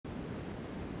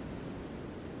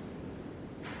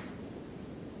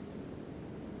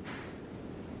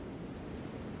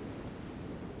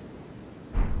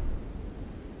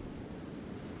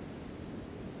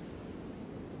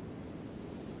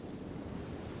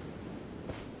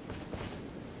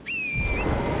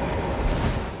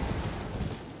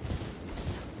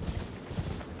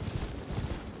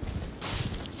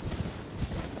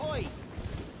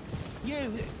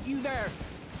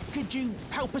Could you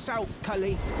help us out,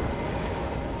 Cully?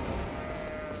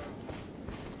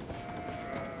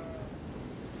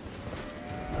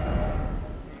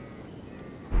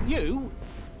 You?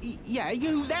 Yeah,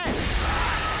 you there!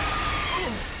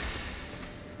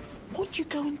 What'd you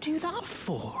go and do that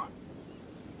for?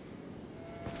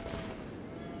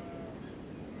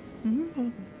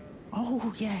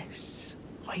 Oh, yes.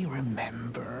 I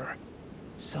remember.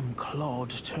 Some clod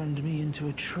turned me into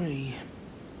a tree.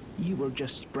 You were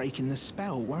just breaking the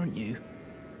spell, weren't you?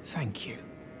 Thank you.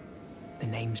 The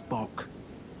name's Boc.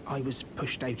 I was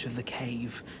pushed out of the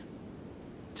cave.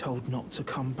 Told not to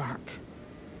come back.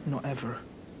 Not ever.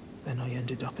 Then I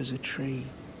ended up as a tree.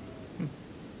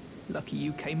 Lucky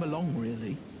you came along,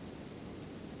 really.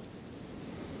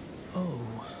 Oh,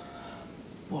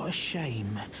 what a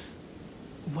shame.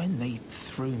 When they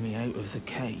threw me out of the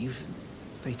cave,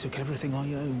 they took everything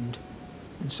I owned.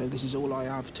 And so this is all I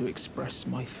have to express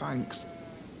my thanks.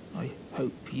 I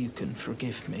hope you can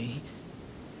forgive me.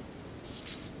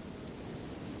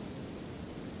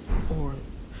 Or,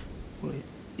 well,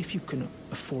 if you can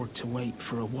afford to wait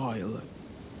for a while,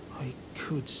 I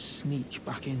could sneak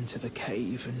back into the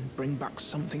cave and bring back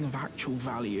something of actual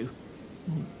value.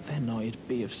 Then I'd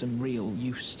be of some real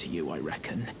use to you, I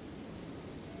reckon.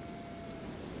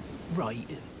 Right,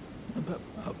 but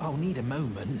I'll need a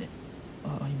moment.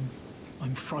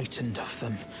 I'm frightened of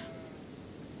them,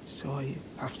 so I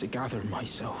have to gather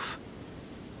myself.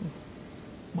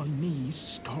 My knees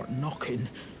start knocking,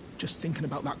 just thinking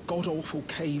about that god-awful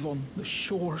cave on the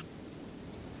shore.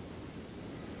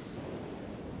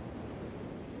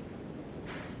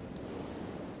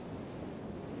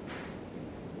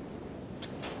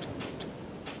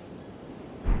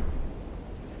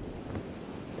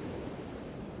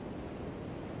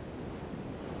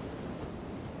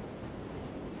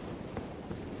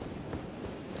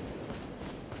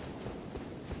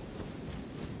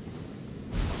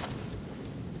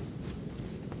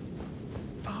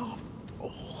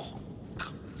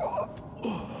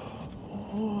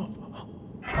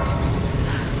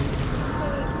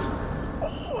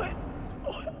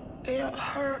 It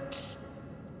hurts.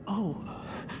 Oh.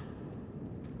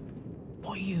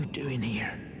 What are you doing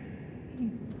here?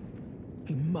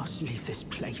 You must leave this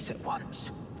place at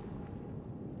once.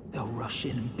 They'll rush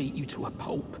in and beat you to a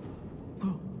pulp.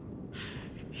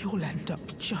 You'll end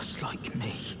up just like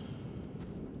me.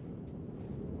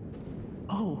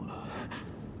 Oh.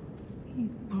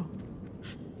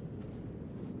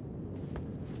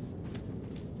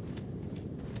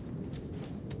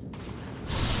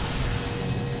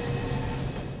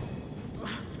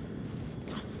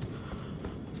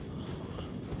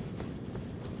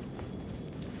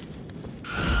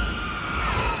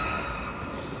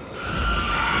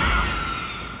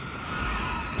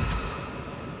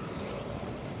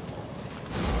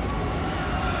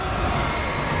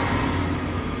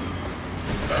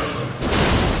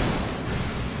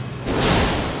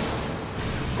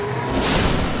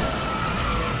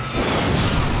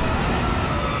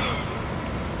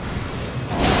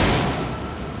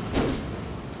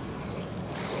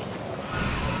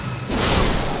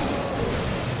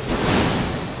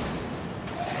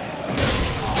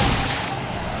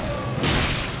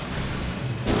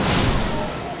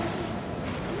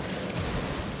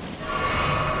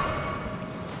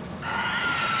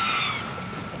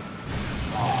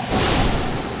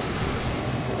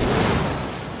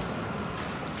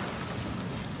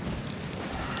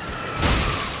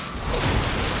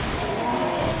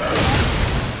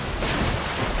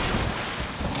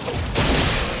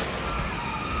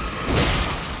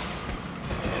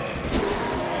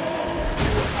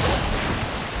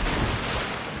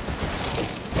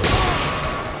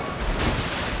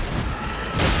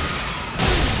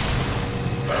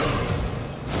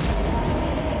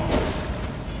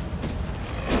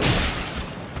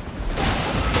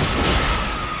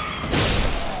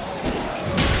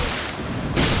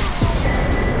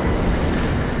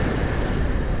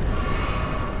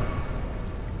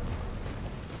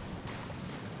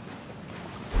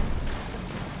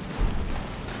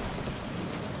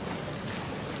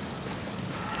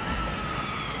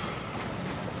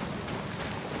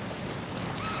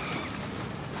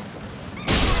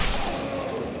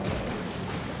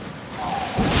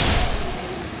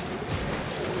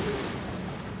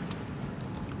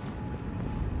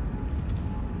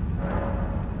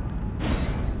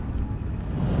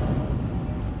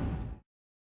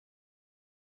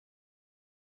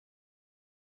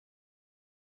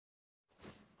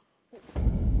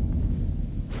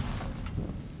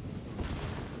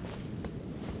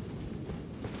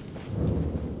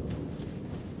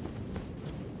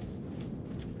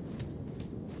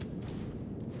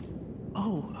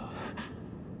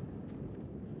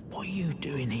 What are you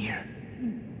doing here?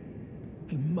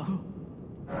 You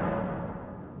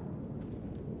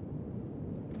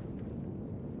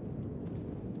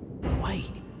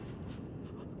Wait.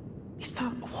 Is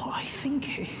that what I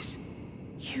think it is?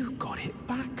 You got it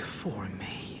back for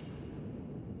me.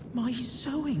 My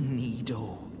sewing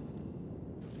needle.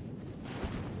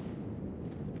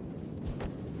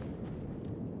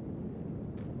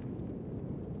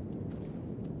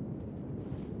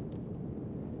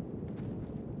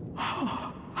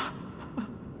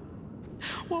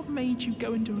 What made you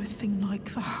go and do a thing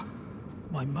like that?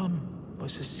 My mum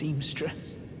was a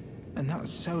seamstress, and that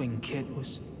sewing kit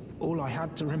was all I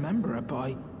had to remember her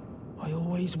by. I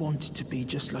always wanted to be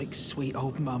just like sweet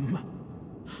old mum.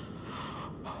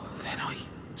 Then I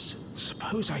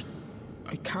suppose I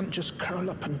can't just curl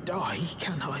up and die,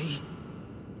 can I?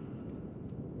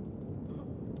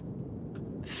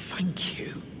 Thank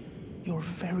you. You're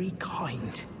very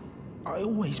kind. I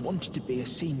always wanted to be a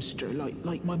seamster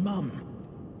like my mum.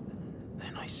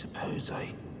 Then I suppose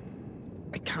I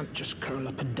can't just curl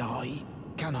up and die,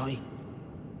 can I?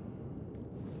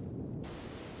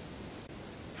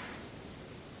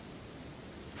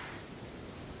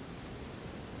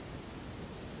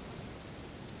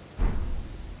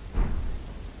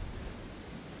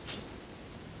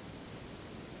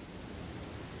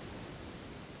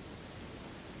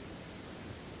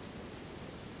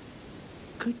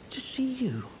 Good to see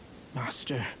you,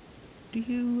 Master. Do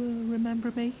you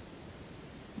remember me?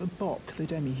 Boc the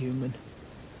demi-human.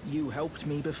 You helped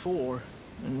me before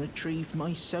and retrieved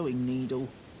my sewing needle.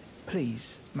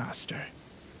 Please, Master,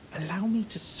 allow me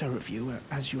to serve you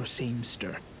as your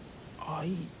seamster.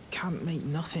 I can't make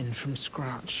nothing from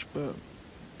scratch, but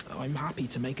I'm happy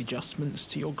to make adjustments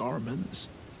to your garments.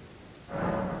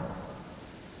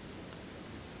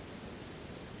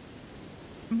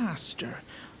 Master,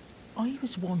 I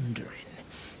was wondering,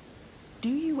 do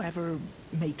you ever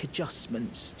make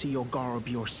adjustments to your garb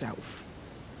yourself?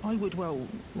 I would, well,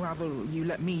 rather you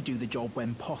let me do the job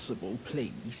when possible,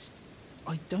 please.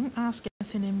 I don't ask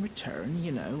anything in return,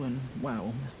 you know, and,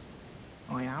 well,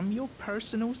 I am your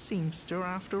personal seamster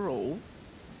after all.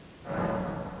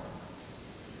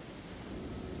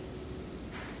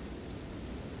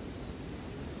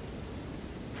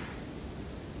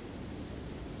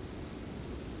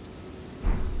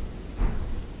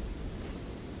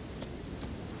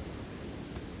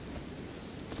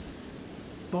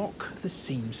 Boc the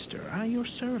Seamster, at your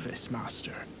service,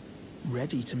 Master.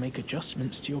 Ready to make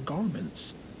adjustments to your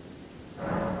garments.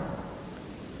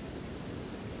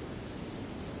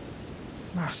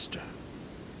 Master,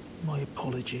 my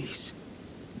apologies.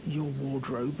 Your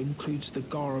wardrobe includes the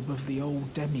garb of the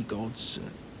old demigods,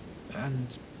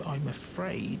 and I'm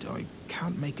afraid I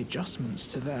can't make adjustments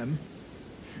to them.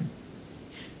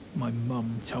 My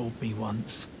mum told me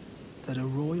once that a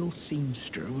royal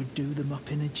seamster would do them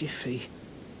up in a jiffy.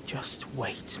 Just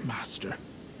wait, Master.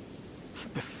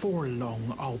 Before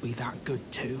long, I'll be that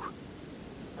good too.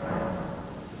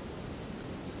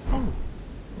 Oh,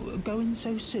 going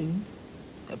so soon?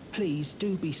 Please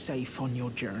do be safe on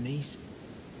your journeys.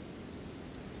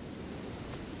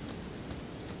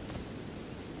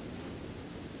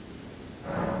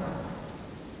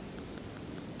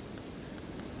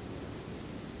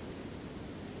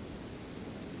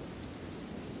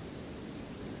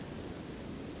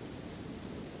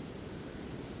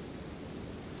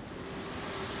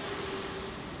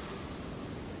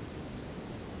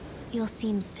 Your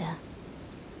seamster,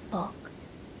 Boc.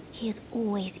 He is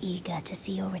always eager to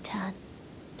see your return.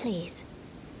 Please,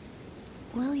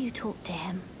 will you talk to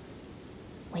him?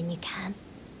 When you can.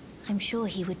 I'm sure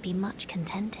he would be much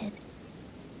contented.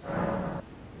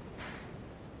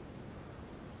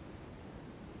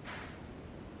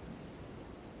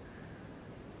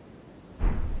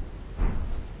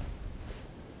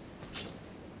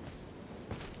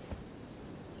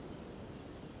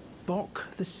 Boc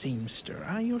the Seamster,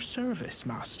 at your service,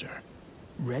 Master.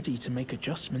 Ready to make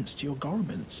adjustments to your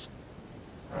garments.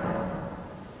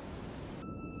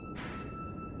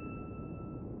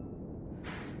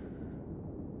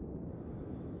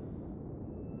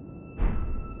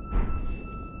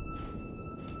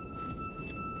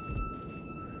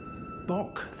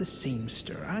 Boc the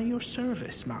Seamster, at your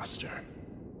service, Master.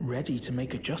 Ready to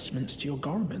make adjustments to your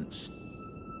garments.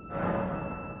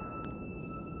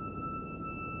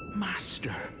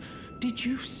 Master, did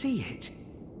you see it?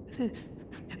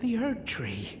 The Erd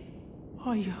tree.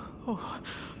 I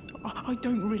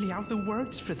don't really have the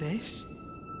words for this,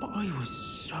 but I was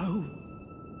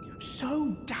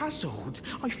so dazzled.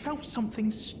 I felt something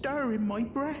stir in my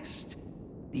breast.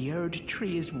 The Erd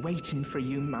tree is waiting for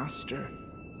you, Master.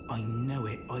 I know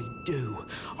it, I do.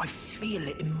 I feel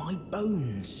it in my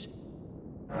bones.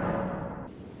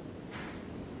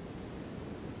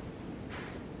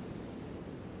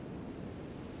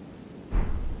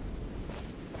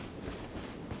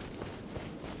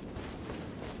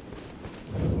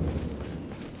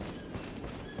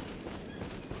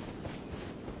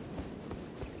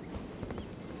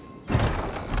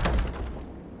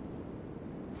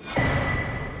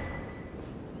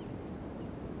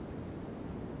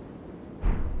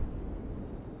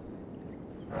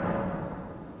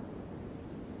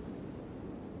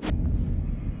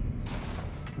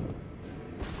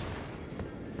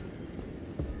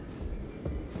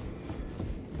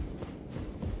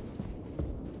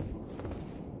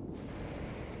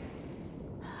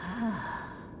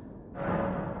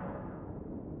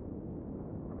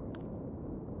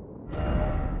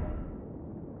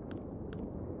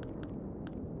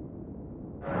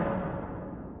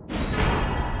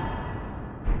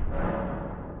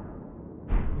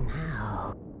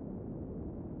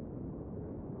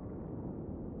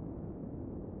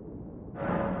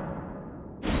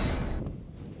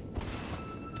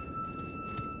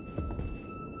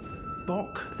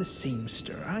 Boc the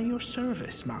Seamster, at your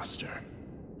service, master.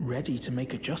 Ready to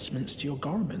make adjustments to your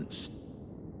garments.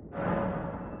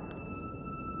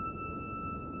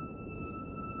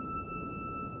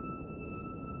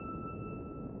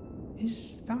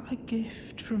 Is that a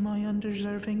gift from my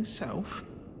undeserving self?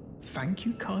 Thank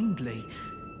you kindly.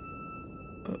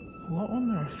 But what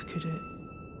on earth could it...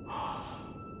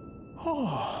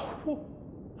 Oh,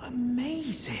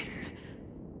 amazing!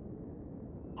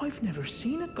 I've never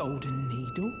seen a golden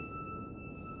needle.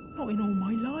 Not in all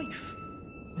my life.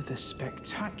 With a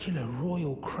spectacular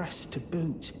royal crest to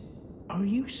boot. Are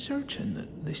you certain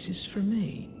that this is for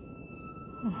me?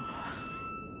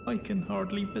 Oh, I can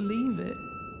hardly believe it.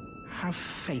 Have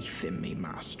faith in me,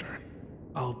 master.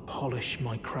 I'll polish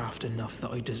my craft enough that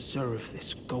I deserve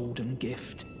this golden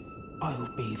gift.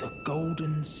 I'll be the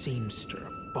golden seamster,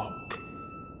 Boc.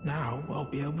 Now I'll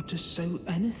be able to sew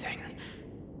anything.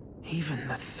 Even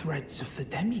the threads of the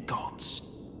demigods.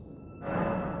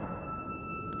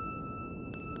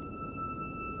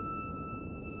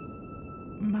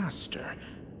 Master,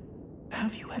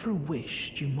 have you ever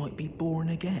wished you might be born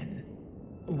again?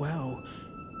 Well,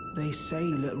 they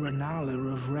say that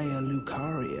Renala of Raya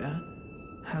Lucaria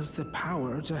has the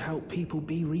power to help people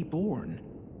be reborn.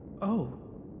 Oh,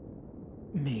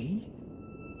 me?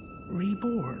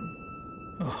 Reborn?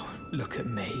 Oh, look at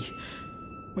me.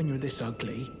 When you're this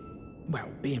ugly, well,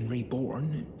 being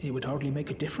reborn, it would hardly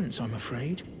make a difference, I'm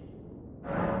afraid.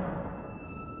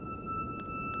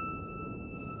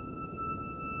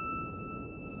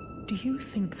 Do you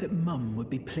think that Mum would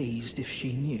be pleased if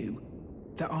she knew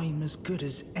that I'm as good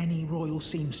as any royal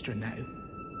seamster now?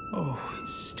 Oh,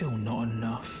 it's still not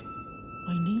enough.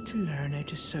 I need to learn how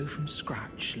to sew from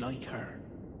scratch like her.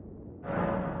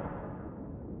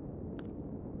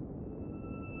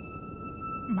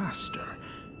 Master,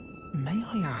 may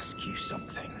I ask you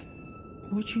something?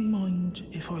 Would you mind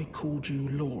if I called you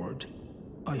Lord?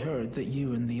 I heard that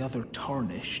you and the other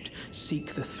Tarnished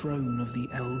seek the throne of the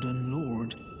Elden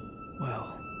Lord.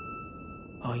 Well,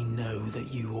 I know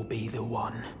that you will be the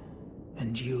one,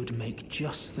 and you'd make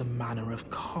just the manner of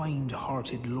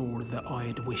kind-hearted lord that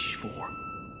I'd wish for.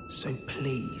 So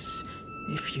please,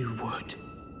 if you would,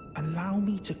 allow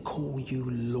me to call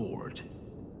you Lord.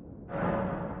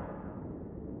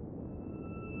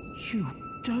 You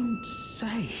don't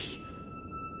say.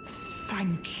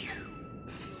 Thank you.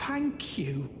 Thank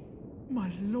you.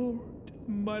 My lord,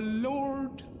 my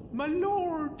lord, my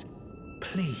lord.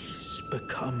 Please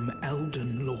become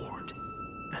Elden Lord.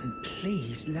 And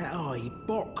please let I,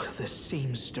 Boc the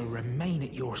Seamster, remain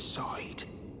at your side.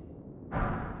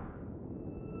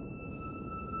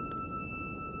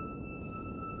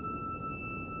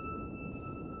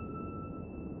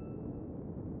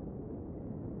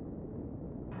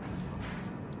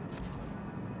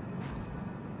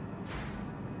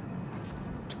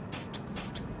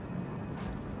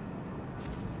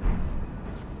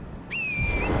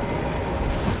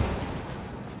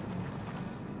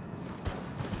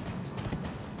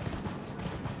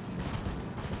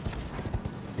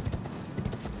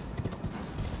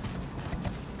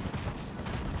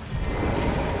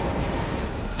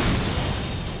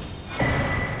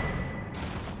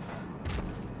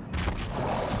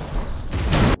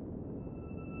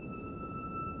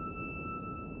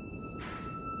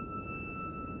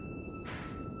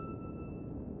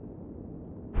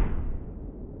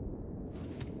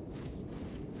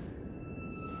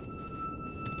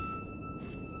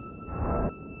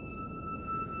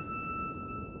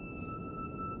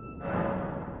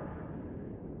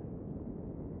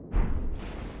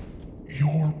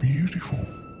 beautiful.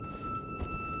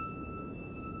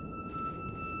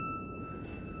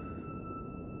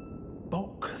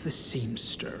 Boc the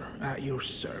Seamster, at your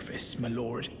service, my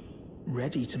lord.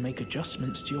 Ready to make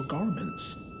adjustments to your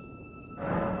garments.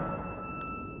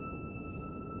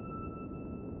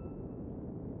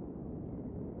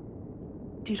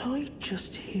 Did I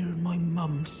just hear my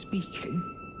mum speaking?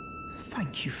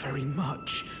 Thank you very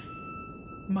much.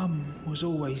 Mum was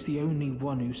always the only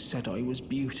one who said I was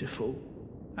beautiful.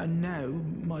 And now,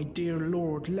 my dear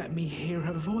lord let me hear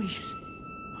her voice.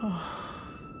 Oh,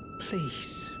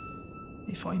 please,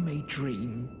 if I may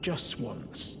dream just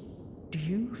once, do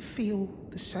you feel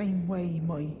the same way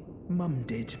my mum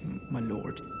did, my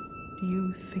lord? Do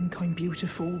you think I'm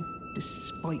beautiful,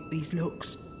 despite these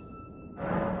looks?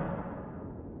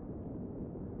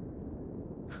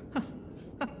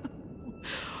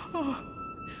 Oh,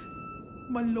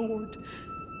 my lord,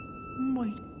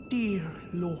 my dear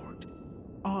lord,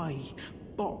 I,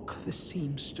 Boc the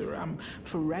Seamster, am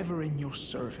forever in your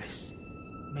service.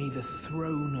 May the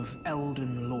throne of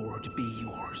Elden Lord be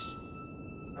yours.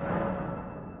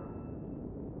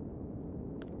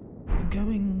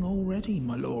 Going already,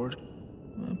 my lord.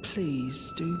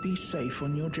 Please do be safe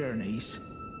on your journeys.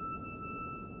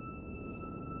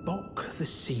 Boc the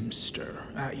Seamster,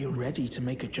 at your ready to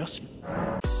make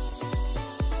adjustments.